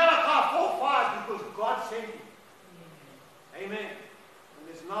with Malachi 4:5 because God sent you. Amen. And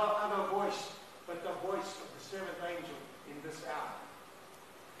there's no other voice but the voice of the seventh angel in this hour.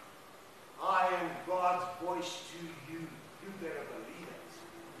 I am God's voice to you. You better believe it.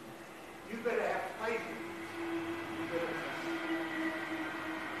 You better have faith in it. You better trust it.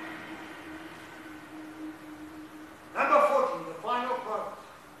 Number 40, the final quote.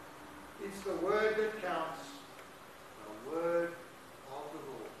 It's the word that counts. The word of the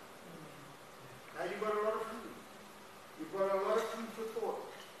Lord. Now you've got a lot of food. You've got a lot of food for thought.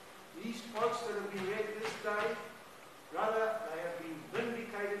 These quotes that have been read this day, brother, they have been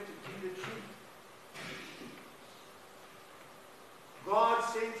vindicated to be the truth. God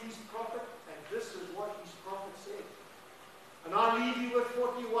sent His prophet, and this is what His prophet said. And I'll leave you with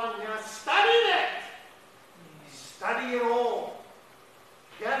 41. Now study that. Study it all.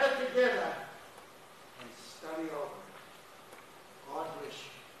 Gather together and study over it. God bless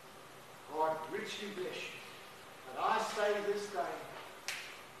you. God richly bless you. And I say this day,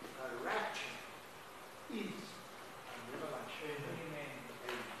 the rapture is a revelation. Amen.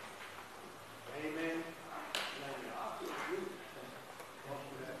 Amen. Amen. I feel good.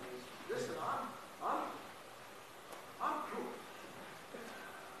 Listen, I'm cool.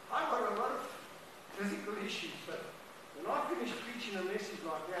 I've got a lot of physical issues, but when I finish preaching a message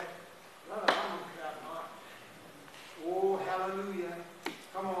like that, brother, I'm on cloud nine. Oh, hallelujah.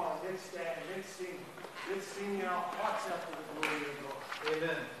 Come on, let's stand, let's sing. Let's sing our hearts out for the glory of God.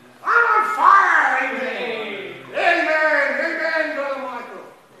 Amen. I'm on fire! Amen! Amen! Amen, Brother Michael.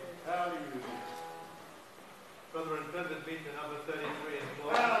 Hallelujah. Brother and Brendan beat to number 33 in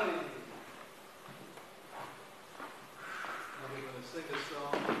close. Hallelujah. And we're going to sing a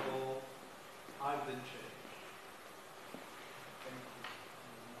song called I've Been Changed.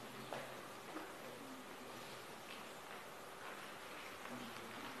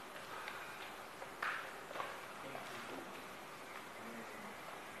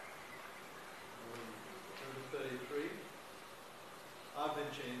 I've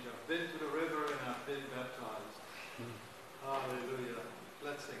been changed. I've been to the river and I've been baptized. Hallelujah.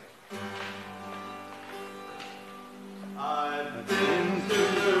 Let's sing it. I've been to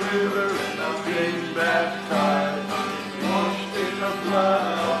the river and I've been baptized. I've been washed in the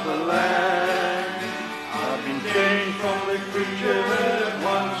blood of the Lamb. I've been changed from the creature that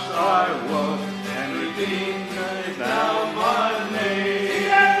once I was and redeemed and now my name.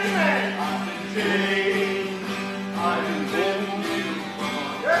 I've been changed. I've been born.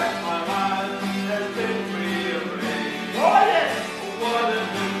 My mind has been rearranged. Oh, yes.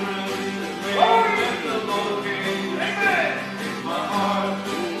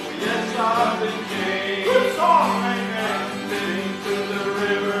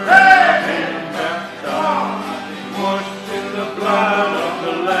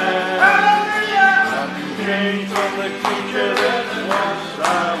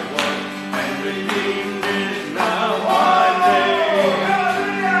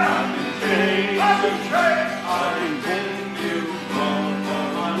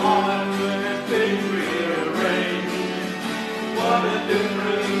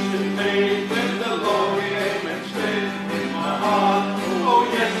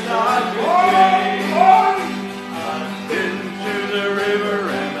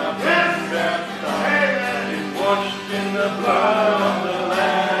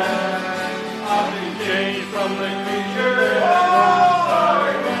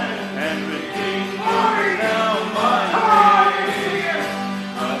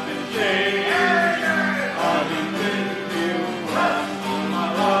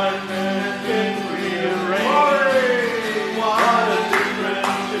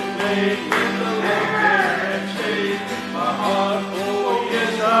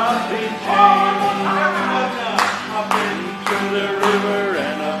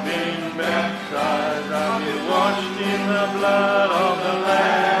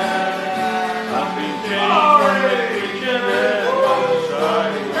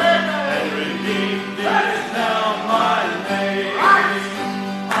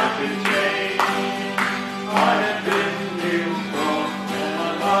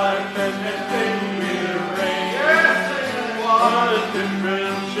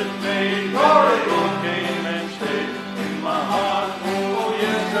 difference it made when the Lord came and stayed in my heart. Oh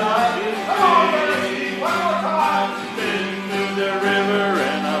yes, I've been saved. I've been to the river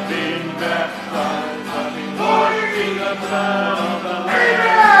and I've been baptized. I've been washed in the blood of the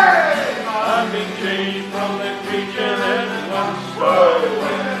Lamb. I've been changed from the creature that once was,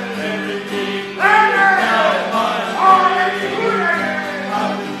 and redeemed by my name.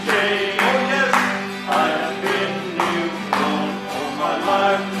 I've been changed. Oh yes, I have been new. All my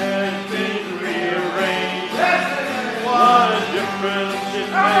life has been rearranged. What a difference it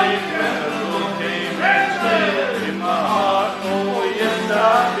made when the Lord came and stayed in my heart. Oh yes,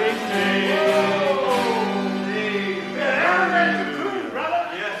 I've been changed.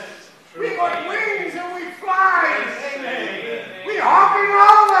 We got wings and we fly. Amen. We hopping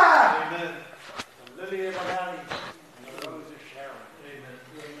over. Amen. The lily of the valley and the rose of Sharon. Amen.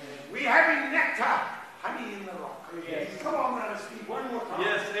 We having nectar, honey in the rock. Come on, Brother Steve, one more time.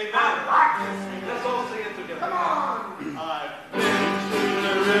 Yes, amen. I like this.